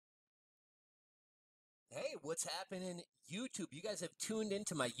Hey, what's happening, YouTube? You guys have tuned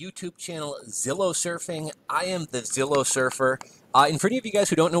into my YouTube channel, Zillow Surfing. I am the Zillow Surfer. And for any of you guys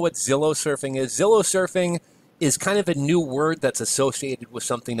who don't know what Zillow Surfing is kind of a new word that's associated with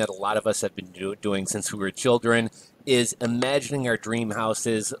something that a lot of us have been doing since we were children, is imagining our dream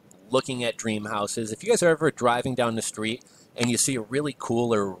houses, looking at dream houses. If you guys are ever driving down the street and you see a really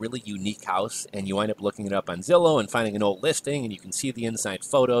cool or really unique house and you wind up looking it up on Zillow and finding an old listing and you can see the inside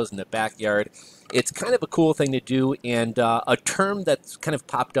photos in the backyard, it's kind of a cool thing to do. And a term that's kind of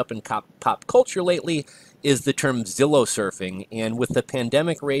popped up in pop culture lately is the term Zillow surfing. And with the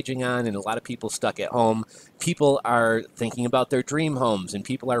pandemic raging on and a lot of people stuck at home, people are thinking about their dream homes and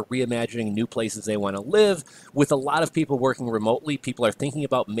people are reimagining new places they want to live. With a lot of people working remotely, people are thinking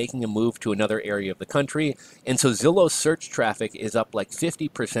about making a move to another area of the country. And so Zillow's search traffic is up like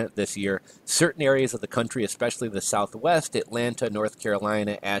 50% this year. Certain areas of the country, especially the Southwest, Atlanta, North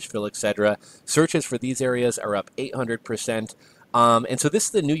Carolina, Asheville, etc., searches for these areas are up 800%. And so this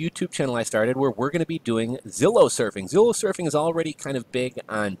is the new YouTube channel I started where we're going to be doing Zillow surfing. Zillow surfing is already kind of big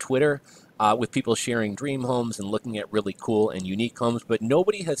on Twitter with people sharing dream homes and looking at really cool and unique homes, but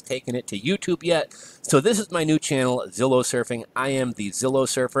nobody has taken it to YouTube yet. So this is my new channel, Zillow Surfing. I am the Zillow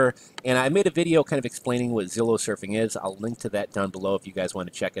Surfer, and I made a video kind of explaining what Zillow surfing is. I'll link to that down below if you guys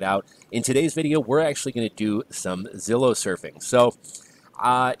want to check it out. In today's video, we're actually going to do some Zillow surfing. So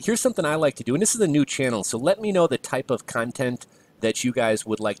here's something I like to do, and this is a new channel, so let me know the type of content that you guys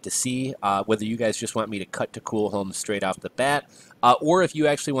would like to see, whether you guys just want me to cut to cool homes straight off the bat, or if you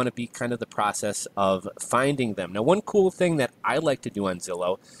actually want to be kind of the process of finding them. Now, one cool thing that I like to do on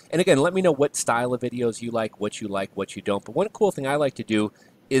Zillow, and again, let me know what style of videos you like, what you don't, but one cool thing I like to do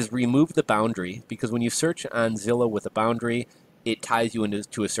is remove the boundary, because when you search on Zillow with a boundary, it ties you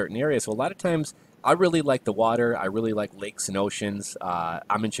into a certain area. So a lot of times, I really like the water. I really like lakes and oceans.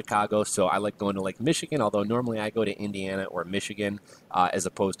 I'm in Chicago, so I like going to Lake Michigan, although normally I go to Indiana or Michigan as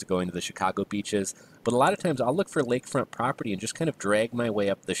opposed to going to the Chicago beaches. But a lot of times I'll look for lakefront property and just kind of drag my way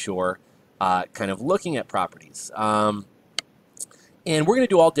up the shore, kind of looking at properties. And we're going to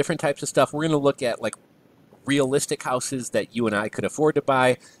do all different types of stuff. We're going to look at like realistic houses that you and I could afford to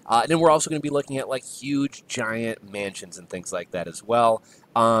buy. And then we're also going to be looking at like huge, giant mansions and things like that as well.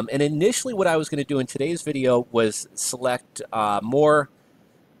 And initially what I was going to do in today's video was select more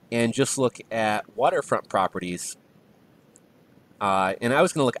and just look at waterfront properties. And I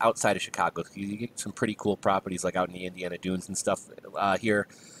was going to look outside of Chicago. You get some pretty cool properties like out in the Indiana Dunes and stuff here.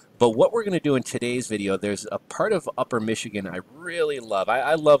 But what we're going to do in today's video, there's a part of Upper Michigan I really love.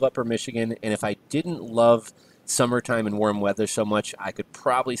 I love Upper Michigan, and if I didn't love summertime and warm weather so much, I could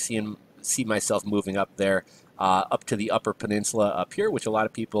probably see myself moving up there, up to the Upper Peninsula up here, which a lot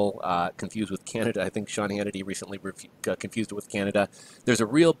of people confuse with Canada. I think Sean Hannity recently confused it with Canada. There's a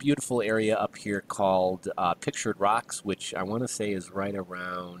real beautiful area up here called Pictured Rocks, which I want to say is right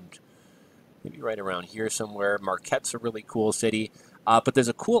around, maybe right around here somewhere. Marquette's a really cool city. But there's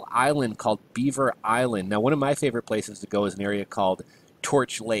a cool island called Beaver Island. Now, one of my favorite places to go is an area called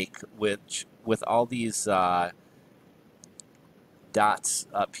Torch Lake, which with all these dots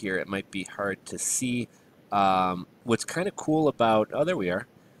up here, it might be hard to see. What's kind of cool about, oh, there we are.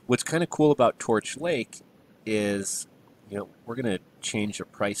 What's kind of cool about Torch Lake is, you know, we're going to change the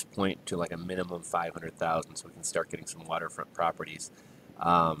price point to like a minimum 500,000 so we can start getting some waterfront properties.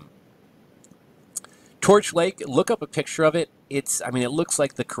 Torch Lake, look up a picture of it. I mean, it looks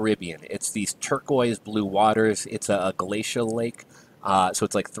like the Caribbean. It's these turquoise blue waters. It's a glacial lake, so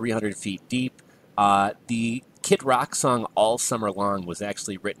it's like 300 feet deep. The Kid Rock song All Summer Long was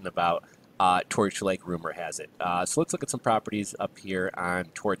actually written about Torch Lake, rumor has it. So let's look at some properties up here on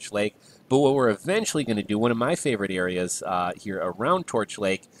Torch Lake. But what we're eventually going to do, one of my favorite areas here around Torch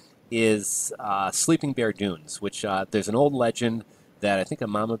Lake is Sleeping Bear Dunes, which there's an old legend that I think a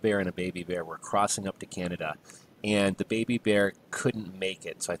mama bear and a baby bear were crossing up to Canada, and the baby bear couldn't make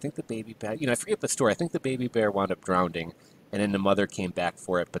it. So I think the baby bear, you know, I forget the story. I think the baby bear wound up drowning, and then the mother came back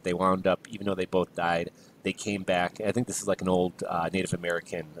for it, but they wound up, even though they both died, they came back. I think this is like an old Native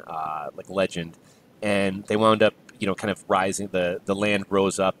American like legend, and they wound up, you know, kind of rising, the land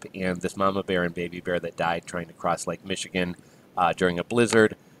rose up, and this mama bear and baby bear that died trying to cross Lake Michigan during a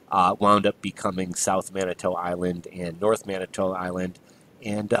blizzard wound up becoming South Manitou Island and North Manitou Island.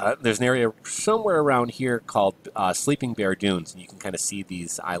 And there's an area somewhere around here called Sleeping Bear Dunes, and you can kind of see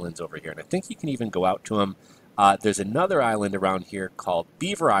these islands over here. And I think you can even go out to them. There's another island around here called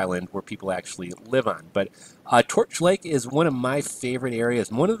Beaver Island where people actually live on. But Torch Lake is one of my favorite areas.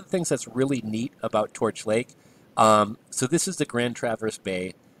 And one of the things that's really neat about Torch Lake, so this is the Grand Traverse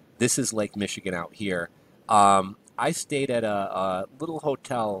Bay. This is Lake Michigan out here. I stayed at a little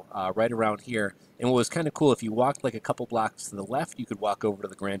hotel right around here. And what was kind of cool, if you walked like a couple blocks to the left, you could walk over to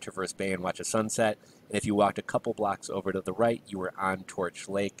the Grand Traverse Bay and watch a sunset. And if you walked a couple blocks over to the right, you were on Torch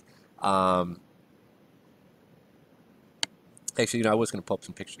Lake. Actually, I was going to pull up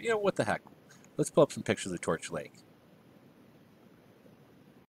some pictures. What the heck? Let's pull up some pictures of Torch Lake.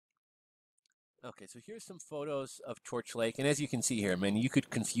 Okay, so here's some photos of Torch Lake, and as you can see here, man, you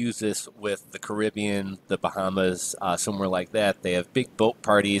could confuse this with the Caribbean, the Bahamas, somewhere like that. They have big boat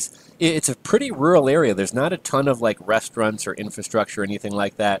parties. It's a pretty rural area. There's not a ton of like restaurants or infrastructure or anything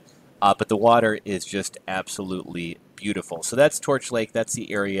like that, but the water is just absolutely beautiful. So that's Torch Lake. That's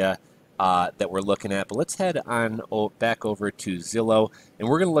the area that we're looking at. But let's head on back over to Zillow, and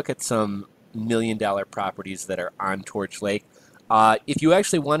we're going to look at some $1 million properties that are on Torch Lake. If you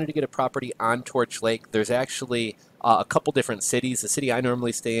actually wanted to get a property on Torch Lake, there's actually a couple different cities. The city I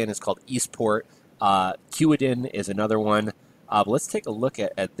normally stay in is called Eastport. Kewadin is another one. But let's take a look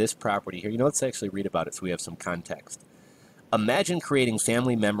at this property here. Let's actually read about it so we have some context. Imagine creating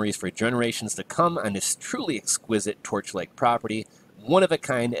family memories for generations to come on this truly exquisite Torch Lake property.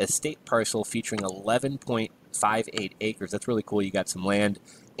 One-of-a-kind estate parcel featuring 11.58 acres. That's really cool. You got some land,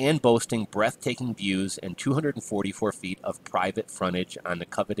 and boasting breathtaking views and 244 feet of private frontage on the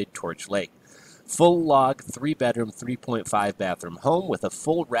coveted Torch Lake. Full log, 3-bedroom, 3.5 bathroom home with a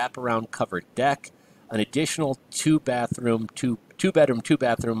full wraparound covered deck, an additional 2-bedroom,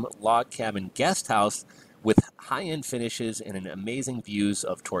 2-bathroom log cabin guest house with high-end finishes and an amazing views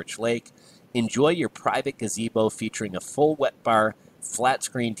of Torch Lake. Enjoy your private gazebo featuring a full wet bar, flat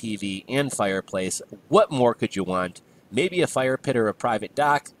screen TV, and fireplace. What more could you want? Maybe a fire pit or a private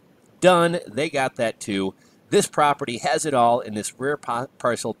dock? Done. They got that too. This property has it all, and this rare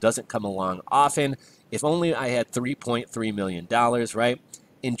parcel doesn't come along often. If only I had $3.3 million, right?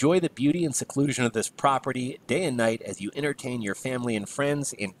 Enjoy the beauty and seclusion of this property day and night as you entertain your family and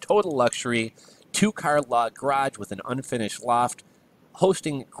friends in total luxury. 2-car log garage with an unfinished loft,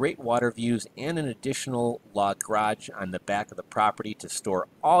 hosting great water views and an additional log garage on the back of the property to store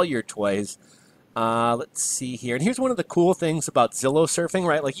all your toys. Let's see here. And here's one of the cool things about Zillow surfing,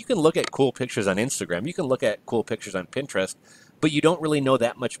 right? Like, you can look at cool pictures on Instagram. You can look at cool pictures on Pinterest, but you don't really know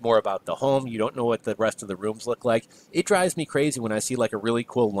that much more about the home. You don't know what the rest of the rooms look like. It drives me crazy when I see like a really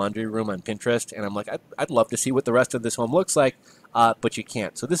cool laundry room on Pinterest, and I'm like, I'd love to see what the rest of this home looks like, but you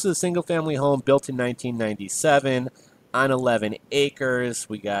can't. So this is a single-family home built in 1997 on 11 acres.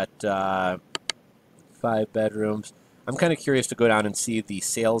 We got 5 bedrooms. I'm kind of curious to go down and see the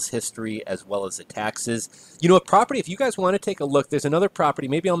sales history as well as the taxes. A property, if you guys want to take a look, there's another property.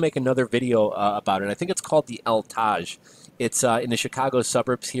 Maybe I'll make another video about it. I think it's called the El Taj. It's in the Chicago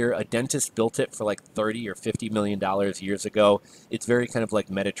suburbs here. A dentist built it for like $30 or $50 million years ago. It's very kind of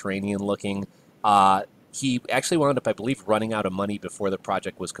like Mediterranean looking. He actually wound up, I believe, running out of money before the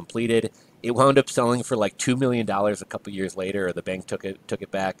project was completed. It wound up selling for like $2 million a couple years later, or the bank took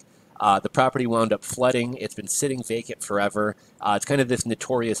it back. The property wound up flooding. It's been sitting vacant forever. It's kind of this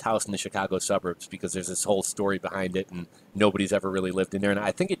notorious house in the Chicago suburbs because there's this whole story behind it, and nobody's ever really lived in there. And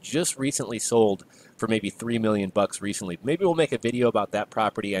I think it just recently sold for maybe $3 million recently. Maybe we'll make a video about that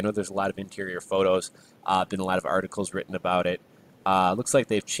property. I know there's a lot of interior photos. Been a lot of articles written about it. Looks like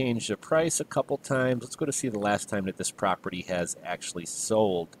they've changed the price a couple times. Let's go to see the last time that this property has actually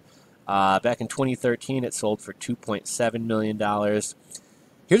sold. Back in 2013, it sold for $2.7 million.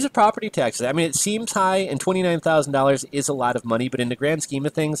 Here's the property taxes. I mean, it seems high, and $29,000 is a lot of money, but in the grand scheme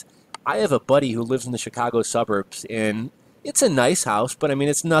of things, I have a buddy who lives in the Chicago suburbs, and it's a nice house, but I mean,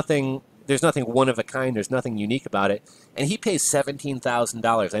 it's nothing. There's nothing one of a kind. There's nothing unique about it. And he pays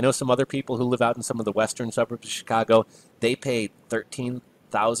 $17,000. I know some other people who live out in some of the western suburbs of Chicago. They pay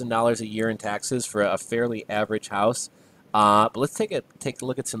 $13,000 a year in taxes for a fairly average house. But let's take a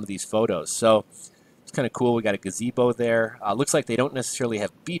look at some of these photos. So it's kind of cool. We got a gazebo there. Looks like they don't necessarily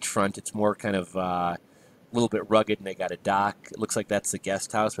have beachfront. It's more kind of a little bit rugged, and they got a dock. It looks like that's the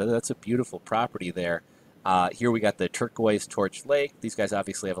guest house, but that's a beautiful property there. Here we got the Turquoise Torch Lake. These guys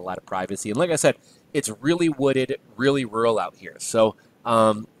obviously have a lot of privacy. And like I said, it's really wooded, really rural out here. So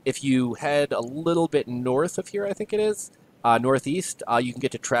if you head a little bit north of here, I think it is, northeast, you can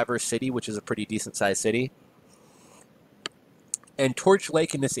get to Traverse City, which is a pretty decent-sized city. And Torch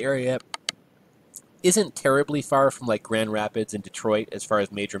Lake in this area isn't terribly far from like Grand Rapids and Detroit as far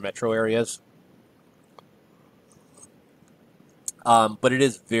as major metro areas. But it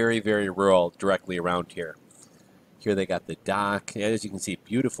is very, very rural directly around here. Here they got the dock. As you can see,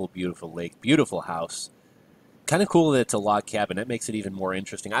 beautiful, beautiful lake, beautiful house. Kind of cool that it's a log cabin. That makes it even more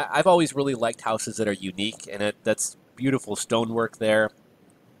interesting. I've always really liked houses that are unique, and that's beautiful stonework there.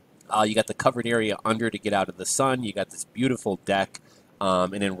 You got the covered area under to get out of the sun. You got this beautiful deck,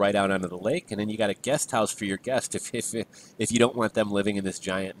 and then right out onto the lake. And then you got a guest house for your guest if you don't want them living in this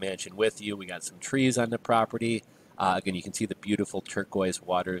giant mansion with you. We got some trees on the property. Again, you can see the beautiful turquoise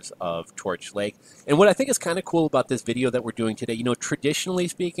waters of Torch Lake. And what I think is kind of cool about this video that we're doing today, you know, traditionally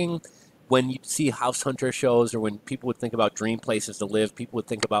speaking, when you see house hunter shows or when people would think about dream places to live, people would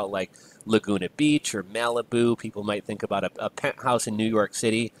think about like Laguna Beach or Malibu. People might think about a penthouse in New York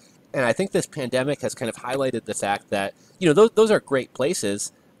City. And I think this pandemic has kind of highlighted the fact that, you know, those are great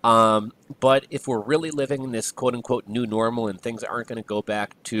places. But if we're really living in this quote unquote new normal and things aren't going to go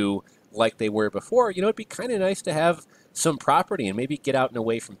back to like they were before, you know, it'd be kind of nice to have some property and maybe get out and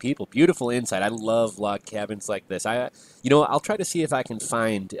away from people. Beautiful inside. I love log cabins like this. You know, I'll try to see if I can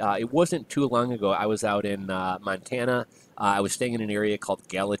find, it wasn't too long ago, I was out in Montana. I was staying in an area called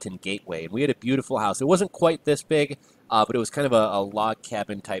Gallatin Gateway, and we had a beautiful house. It wasn't quite this big, but it was kind of a log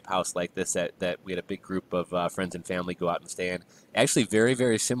cabin type house like this that we had a big group of friends and family go out and stay in. Actually very,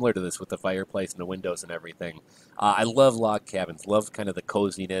 very similar to this with the fireplace and the windows and everything. I love log cabins, love kind of the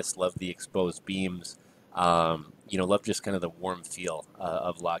coziness, love the exposed beams. You know, love just kind of the warm feel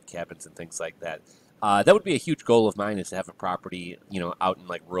of log cabins and things like that. That would be a huge goal of mine, is to have a property, you know, out in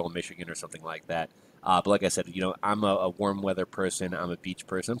like rural Michigan or something like that. But like I said, you know, I'm a warm weather person. I'm a beach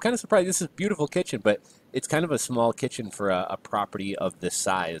person. I'm kind of surprised. This is a beautiful kitchen, but it's kind of a small kitchen for a property of this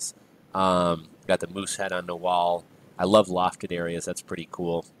size. Got the moose head on the wall. I love lofted areas. That's pretty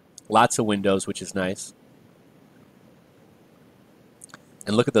cool. Lots of windows, which is nice.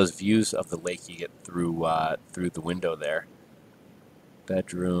 And look at those views of the lake you get through through the window there.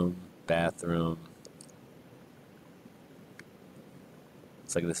 Bedroom, bathroom.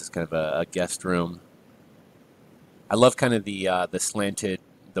 Looks like this is kind of a guest room. I love kind of the slanted,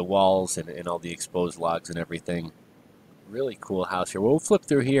 the walls and all the exposed logs and everything. Really cool house here. We'll flip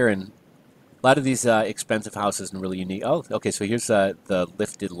through here, and a lot of these expensive houses and really unique. Oh, okay. So here's the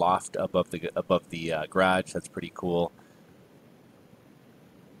lifted loft above the garage. That's pretty cool.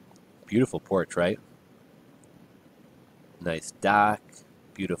 Beautiful porch, right? Nice dock,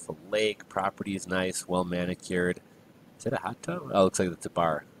 beautiful lake. Property is nice, well manicured. Is it a hot tub? Oh, it looks like it's a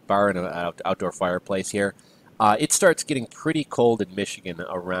bar. Bar and an outdoor fireplace here. It starts getting pretty cold in Michigan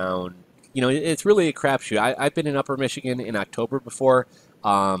around, you know, it's really a crapshoot. I've been in Upper Michigan in October before,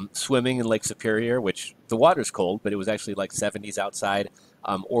 swimming in Lake Superior, which the water's cold, but it was actually like 70s outside,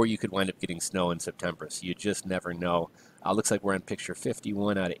 or you could wind up getting snow in September, so you just never know. Looks like we're on picture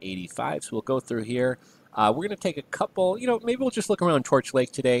 51 out of 85, so we'll go through here. We're going to take a couple, you know, maybe we'll just look around Torch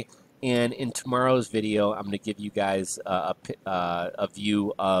Lake today, and in tomorrow's video, I'm going to give you guys a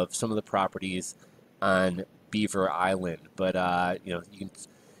view of some of the properties on Beaver Island. But, you know,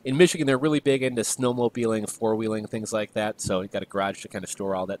 in Michigan, they're really big into snowmobiling, four-wheeling, things like that, so you've got a garage to kind of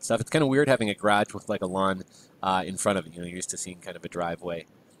store all that stuff. It's kind of weird having a garage with like a lawn in front of it. You know, you're used to seeing kind of a driveway.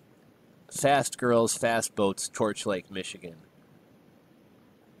 Fast Girls, Fast Boats, Torch Lake, Michigan.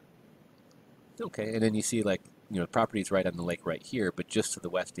 Okay, and then you see, like, you know, property's right on the lake right here, but just to the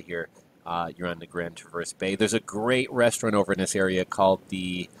west of here, you're on the Grand Traverse Bay. There's a great restaurant over in this area called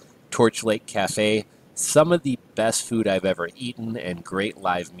the Torch Lake Cafe. Some of the best food I've ever eaten and great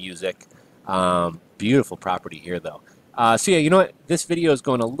live music. Beautiful property here, though. So yeah, you know what? This video is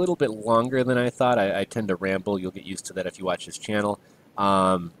going a little bit longer than I thought. I tend to ramble. You'll get used to that if you watch this channel.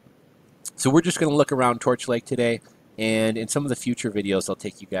 So we're just going to look around Torch Lake today, and in some of the future videos, I'll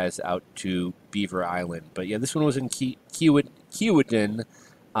take you guys out to Beaver Island. But yeah, this one was in Keewatin.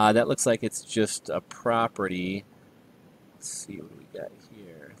 That looks like it's just a property. Let's see what we got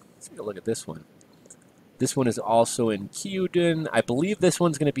here. Let's take a look at this one. This one is also in Keewatin. I believe this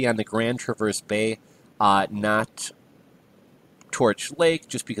one's going to be on the Grand Traverse Bay, not Torch Lake,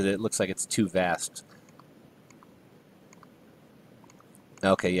 just because it looks like it's too vast.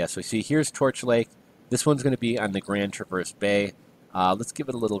 Okay, yeah, so see, here's Torch Lake. This one's going to be on the Grand Traverse Bay. Let's give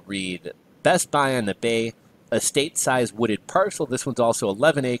it a little read. Best Buy on the Bay, estate-size wooded parcel. This one's also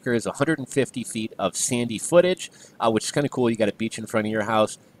 11 acres, 150 feet of sandy footage, which is kind of cool. You got a beach in front of your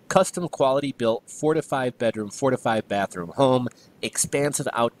house. Custom quality built 4 to 5 bedroom, 4 to 5 bathroom home. Expansive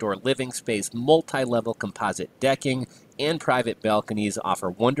outdoor living space, multi-level composite decking, and private balconies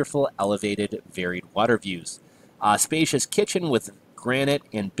offer wonderful, elevated, varied water views. Spacious kitchen with granite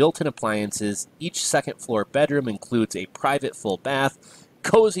and built-in appliances. Each second floor bedroom includes a private full bath.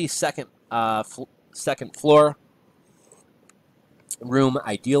 Cozy second floor room,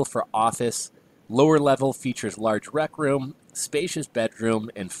 ideal for office. Lower level features large rec room, spacious bedroom,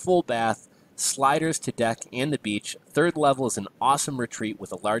 and full bath. Sliders to deck and the beach. Third level is an awesome retreat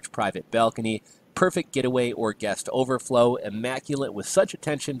with a large private balcony. Perfect getaway or guest overflow, immaculate with such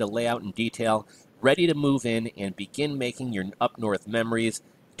attention to layout and detail, ready to move in and begin making your up north memories.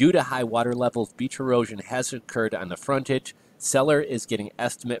 Due to high water levels, beach erosion has occurred on the frontage. Seller is getting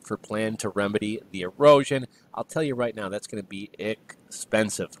estimate for plan to remedy the erosion. I'll tell you right now, that's going to be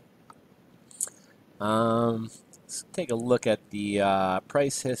expensive. Let's take a look at the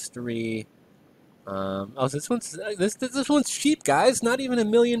price history. Oh, this one's cheap, guys. Not even $1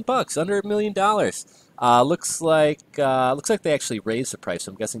 million, under $1 million. Looks like they actually raised the price.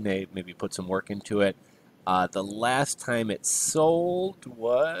 So I'm guessing they maybe put some work into it. The last time it sold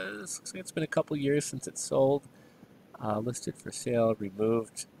was, looks like it's been a couple years since it sold. Listed for sale,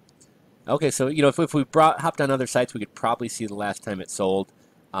 removed. Okay, so you know if we hopped on other sites, we could probably see the last time it sold.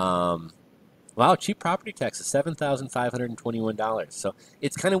 Wow, cheap property taxes, $7,521. So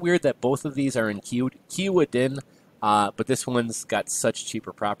it's kind of weird that both of these are in Keewaydin, but this one's got such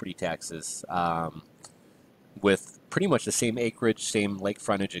cheaper property taxes with pretty much the same acreage, same lake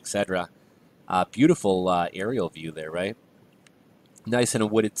frontage, etc. Beautiful aerial view there, right? Nice in a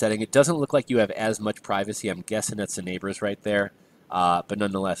wooded setting. It doesn't look like you have as much privacy. I'm guessing that's the neighbors right there, but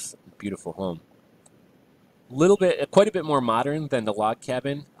nonetheless, beautiful home. Quite a bit more modern than the log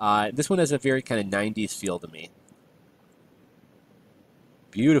cabin. This one has a very kind of 90s feel to me.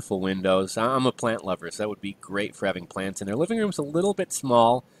 Beautiful windows. I'm a plant lover, so that would be great for having plants in there. Living room's a little bit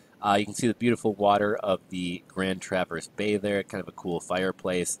small. You can see the beautiful water of the Grand Traverse Bay there. Kind of a cool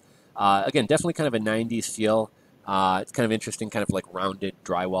fireplace. Again, definitely kind of a 90s feel. It's kind of interesting, kind of like rounded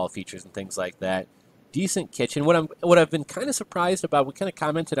drywall features and things like that. Decent kitchen. What I've been kind of surprised about, we kind of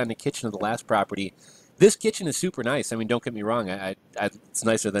commented on the kitchen of the last property. This kitchen is super nice. I mean, don't get me wrong. It's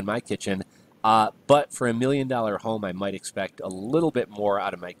nicer than my kitchen. But for $1 million home, I might expect a little bit more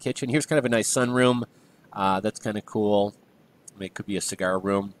out of my kitchen. Here's kind of a nice sunroom. That's kind of cool. I mean, it could be a cigar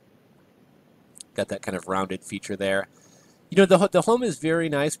room. Got that kind of rounded feature there. You know, the home is very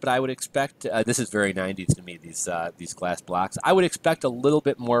nice, but I would expect, this is very 90s to me, these glass blocks. I would expect a little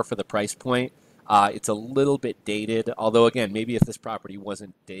bit more for the price point. It's a little bit dated, although again, maybe if this property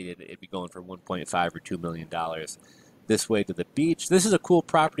wasn't dated, it'd be going for $1.5 or $2 million. This way to the beach. This is a cool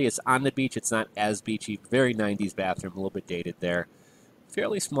property. It's on the beach. It's not as beachy. Very 90s bathroom, a little bit dated there.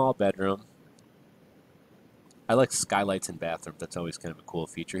 Fairly small bedroom. I like skylights in bathrooms. That's always kind of a cool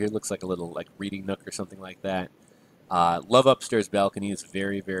feature. Here it looks like a little like reading nook or something like that. Love upstairs balconies.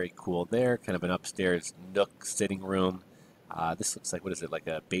 Very, very cool there. Kind of an upstairs nook sitting room. This looks like, what is it, like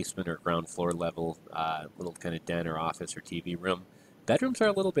a basement or ground floor level, little kind of den or office or TV room. Bedrooms are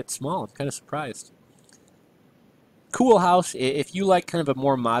a little bit small. I'm kind of surprised. Cool house. If you like kind of a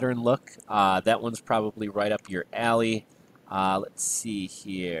more modern look, that one's probably right up your alley. Let's see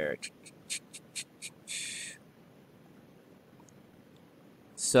here.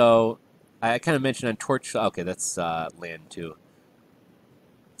 So I kind of mentioned on Torch, okay, that's land too.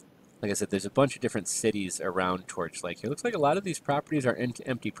 Like I said, there's a bunch of different cities around Torch Lake here. Looks like a lot of these properties are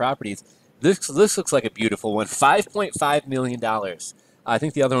empty properties. This looks like a beautiful one. $5.5 million. I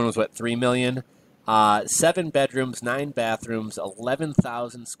think the other one was, what, $3 million? 7 bedrooms, 9 bathrooms,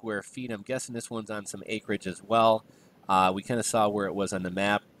 11,000 square feet. I'm guessing this one's on some acreage as well. We kind of saw where it was on the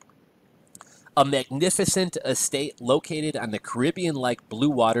map. A magnificent estate located on the Caribbean-like blue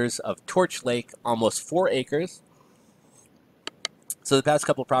waters of Torch Lake, almost 4 acres. So the past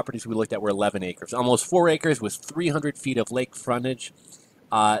couple properties we looked at were 11 acres. Almost 4 acres with 300 feet of lake frontage.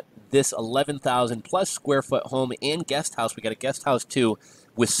 This 11,000 plus square foot home and guest house, we got a guest house too,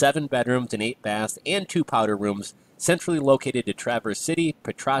 with 7 bedrooms and 8 baths and 2 powder rooms, centrally located to Traverse City,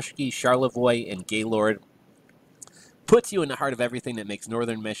 Petroshki, Charlevoix, and Gaylord. Puts you in the heart of everything that makes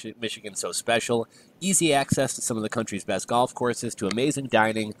northern Michigan so special. Easy access to some of the country's best golf courses, to amazing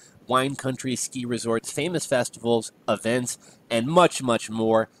dining, wine country, ski resorts, famous festivals, events, and much, much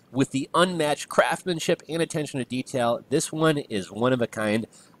more. With the unmatched craftsmanship and attention to detail, this one is one of a kind.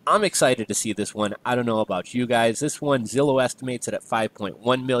 I'm excited to see this one. I don't know about you guys. This one, Zillow estimates it at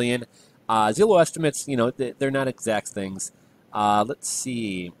 $5.1 million. Zillow estimates, you know, they're not exact things. Let's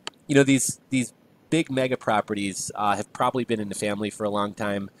see. You know, these big mega properties have probably been in the family for a long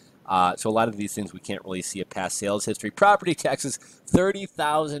time. So a lot of these things we can't really see a past sales history. Property taxes,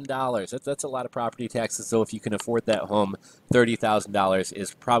 $30,000. That's a lot of property taxes. So if you can afford that home, $30,000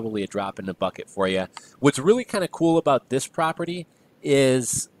 is probably a drop in the bucket for you. What's really kind of cool about this property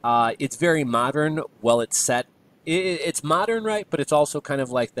is it's very modern. Well, it's set. It's modern, right? But it's also kind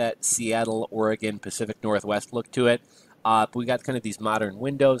of like that Seattle, Oregon, Pacific Northwest look to it. But we got kind of these modern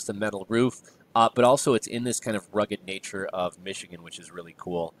windows, the metal roof. But also it's in this kind of rugged nature of Michigan, which is really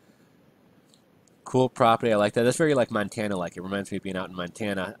cool. Cool property. I like that. That's very like Montana-like. It reminds me of being out in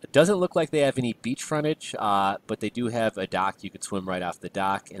Montana. It doesn't look like they have any beach frontage, but they do have a dock. You could swim right off the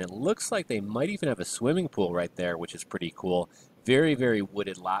dock, and it looks like they might even have a swimming pool right there, which is pretty cool. Very, very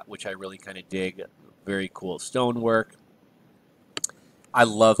wooded lot, which I really kind of dig. Very cool stonework. I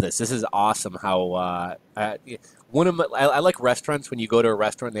love this. This is awesome. How I like restaurants. When you go to a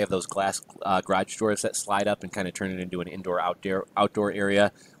restaurant, they have those glass garage doors that slide up and kind of turn it into an outdoor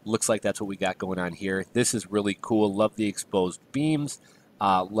area. Looks like that's what we got going on here. This is really cool. Love the exposed beams.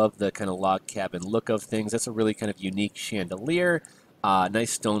 Love the kind of log cabin look of things. That's a really kind of unique chandelier.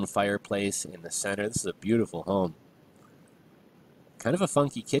 Nice stone fireplace in the center. This is a beautiful home. Kind of a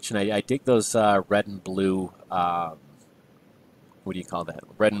funky kitchen. I dig those red and blue. What do you call that?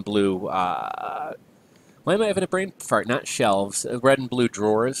 Red and blue. Why am I having a brain fart? Not shelves. Red and blue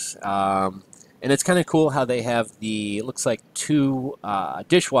drawers. And it's kind of cool how they have the, it looks like 2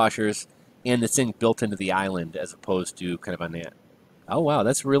 dishwashers and the sink built into the island as opposed to kind of on that. Oh, wow.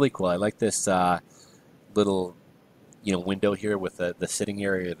 That's really cool. I like this little, window here with the sitting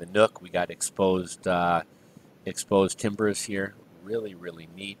area, the nook. We got exposed timbers here. Really, really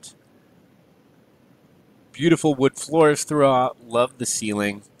neat. Beautiful wood floors throughout. Love the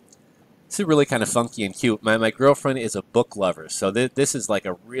ceiling. This is really kind of funky and cute. My girlfriend is a book lover, so this is like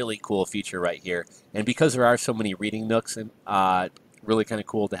a really cool feature right here. And because there are so many reading nooks, and really kind of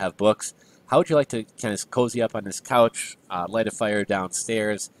cool to have books. How would you like to kind of cozy up on this couch, light a fire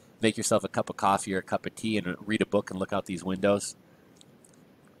downstairs, make yourself a cup of coffee or a cup of tea, and read a book and look out these windows?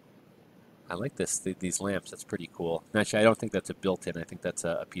 I like these lamps. That's pretty cool. Actually, I don't think that's a built-in. I think that's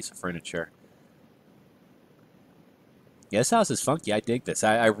a piece of furniture. Yeah, this house is funky. I dig this.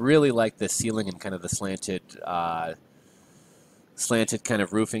 I really like the ceiling and kind of the slanted kind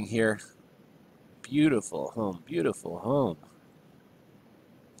of roofing here. Beautiful home. Beautiful home.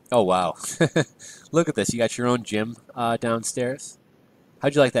 Oh, wow. Look at this. You got your own gym downstairs.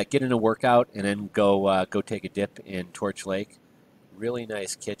 How'd you like that? Get in a workout and then go take a dip in Torch Lake. Really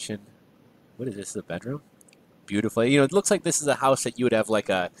nice kitchen. What is this? The bedroom? Beautiful. It looks like this is a house that you would have like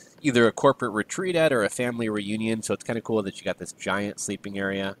either a corporate retreat at or a family reunion. So it's kind of cool that you got this giant sleeping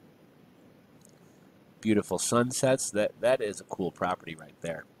area. Beautiful sunsets. That is a cool property right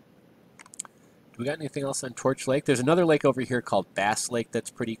there. Do we got anything else on Torch Lake? There's another lake over here called Bass Lake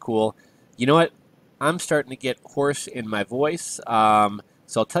that's pretty cool. You know what? I'm starting to get hoarse in my voice. So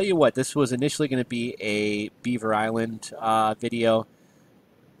I'll tell you what. This was initially going to be a Beaver Island video.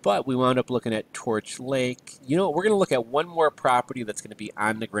 But we wound up looking at Torch Lake. We're going to look at one more property that's going to be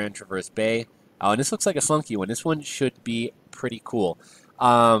on the Grand Traverse Bay. And this looks like a funky one. This one should be pretty cool.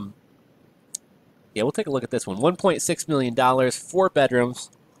 Yeah, we'll take a look at this one. $1.6 million, 4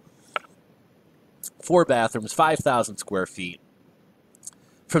 bedrooms, 4 bathrooms, 5,000 square feet.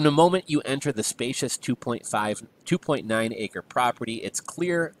 From the moment you enter the spacious 2.9 acre property, it's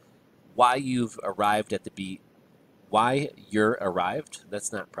clear why you've arrived at the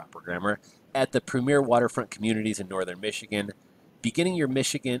that's not proper grammar, at the premier waterfront communities in northern Michigan. Beginning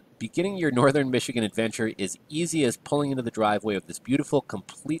your northern Michigan adventure is easy as pulling into the driveway of this beautiful,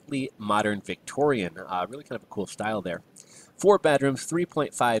 completely modern Victorian, really kind of a cool style there. 4 bedrooms,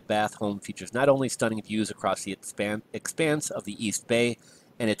 3.5 bath home features not only stunning views across the expanse of the East Bay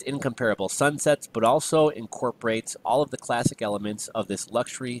and its incomparable sunsets, but also incorporates all of the classic elements of this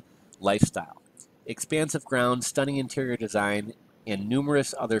luxury lifestyle. Expansive grounds, stunning interior design, and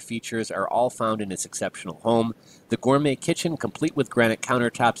numerous other features are all found in this exceptional home. The gourmet kitchen, complete with granite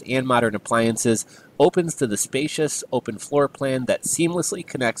countertops and modern appliances, opens to the spacious open floor plan that seamlessly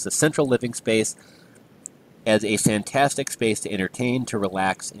connects the central living space as a fantastic space to entertain, to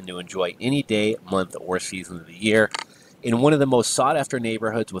relax, and to enjoy any day, month, or season of the year. In one of the most sought-after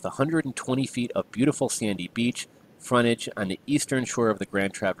neighborhoods with 120 feet of beautiful sandy beach frontage on the eastern shore of the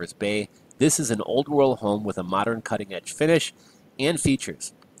Grand Traverse Bay, this is an old-world home with a modern cutting-edge finish and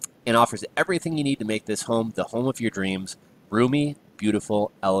features, and offers everything you need to make this home the home of your dreams. Roomy,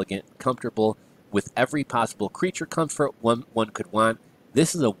 beautiful, elegant, comfortable, with every possible creature comfort one could want.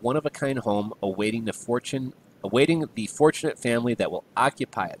 This is a one-of-a-kind home awaiting the fortunate family that will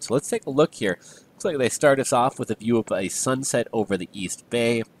occupy it. So let's take a look here. Looks like they start us off with a view of a sunset over the East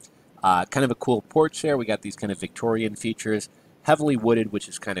Bay. Kind of a cool porch there. We got these kind of Victorian features, heavily wooded, which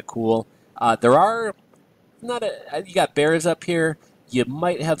is kind of cool. There are you got bears up here. You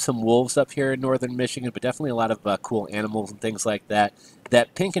might have some wolves up here in northern Michigan, but definitely a lot of cool animals and things like that.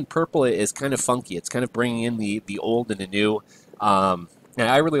 That pink and purple is kind of funky. It's kind of bringing in the old and the new. And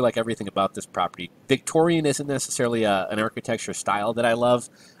I really like everything about this property. Victorian isn't necessarily an architecture style that I love,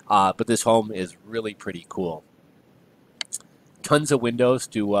 but this home is really pretty cool. Tons of windows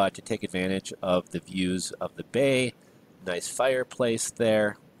to take advantage of the views of the bay. Nice fireplace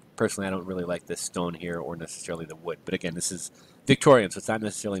there. Personally, I don't really like this stone here or necessarily the wood. But again, this is Victorian, so it's not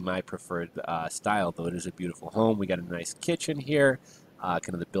necessarily my preferred style, though it is a beautiful home. We got a nice kitchen here,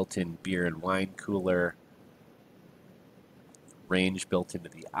 kind of the built-in beer and wine cooler. Range built into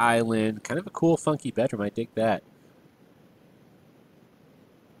the island. Kind of a cool, funky bedroom. I dig that.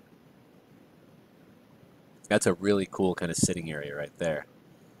 That's a really cool kind of sitting area right there.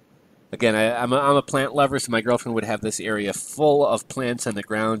 Again, I'm a plant lover, so my girlfriend would have this area full of plants on the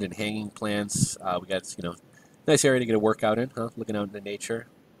ground and hanging plants. We got, you know, nice area to get a workout in, huh? Looking out into nature.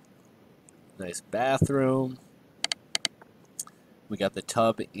 Nice bathroom. We got the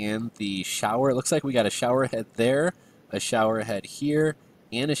tub and the shower. It looks like we got a shower head there, a shower head here,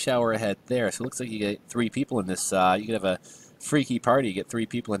 and a shower head there. So it looks like you get 3 people in this. You could have a freaky party. You get 3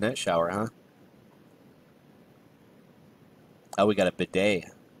 people in that shower, huh? Oh, we got a bidet.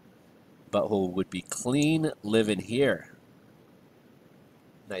 Butthole would be clean living here.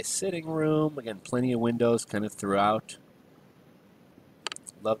 Nice sitting room. Again, plenty of windows kind of throughout.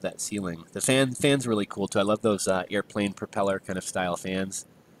 Love that ceiling. The fan's really cool too. I love those airplane propeller kind of style fans.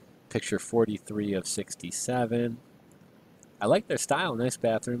 Picture 43 of 67. I like their style. Nice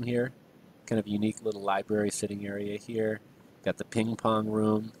bathroom here. Kind of unique little library sitting area here. Got the ping pong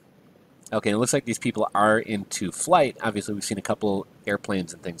room. Okay, it looks like these people are into flight. Obviously, we've seen a couple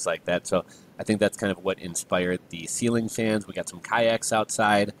airplanes and things like that, so I think that's kind of what inspired the ceiling fans. We got some kayaks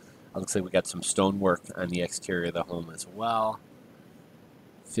outside. It looks like we got some stonework on the exterior of the home as well.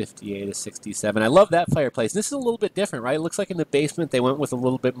 58 to 67. I love that fireplace. This is a little bit different, right? It looks like in the basement they went with a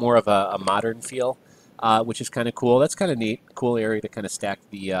little bit more of a modern feel, which is kind of cool. That's kind of neat. Cool area to kind of stack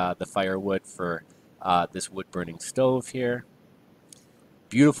the firewood for this wood-burning stove here.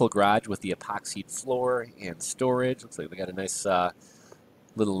 Beautiful garage with the epoxied floor and storage. Looks like they got a nice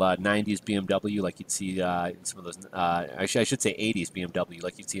little 90s BMW like you'd see in some of those, I should say 80s BMW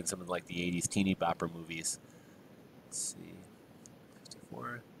like you'd see in some of like the 80s teeny bopper movies. Let's see,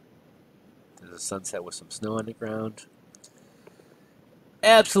 54. There's a sunset with some snow on the ground.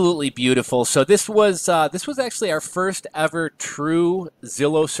 Absolutely beautiful. So this was actually our first ever true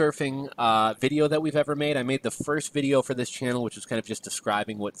Zillow surfing video that we've ever made. I made the first video for this channel, which was kind of just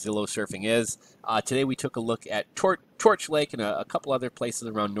describing what Zillow surfing is. Today we took a look at Torch Lake and a couple other places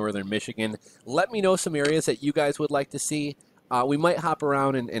around northern Michigan. Let me know some areas that you guys would like to see. We might hop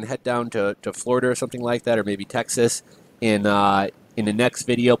around and head down to Florida or something like that, or maybe Texas in the next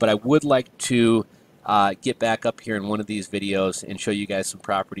video. But I would like to get back up here in one of these videos and show you guys some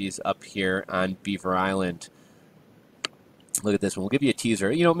properties up here on Beaver Island. Look at this one. We'll give you a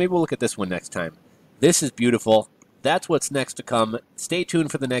teaser. You know, maybe we'll look at this one next time. This is beautiful. That's what's next to come. Stay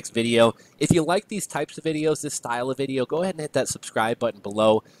tuned for the next video. If you like these types of videos, this style of video, go ahead and hit that subscribe button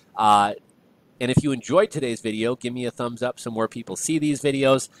below. And if you enjoyed today's video, give me a thumbs up so more people see these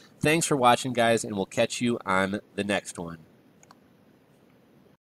videos. Thanks for watching, guys, and we'll catch you on the next one.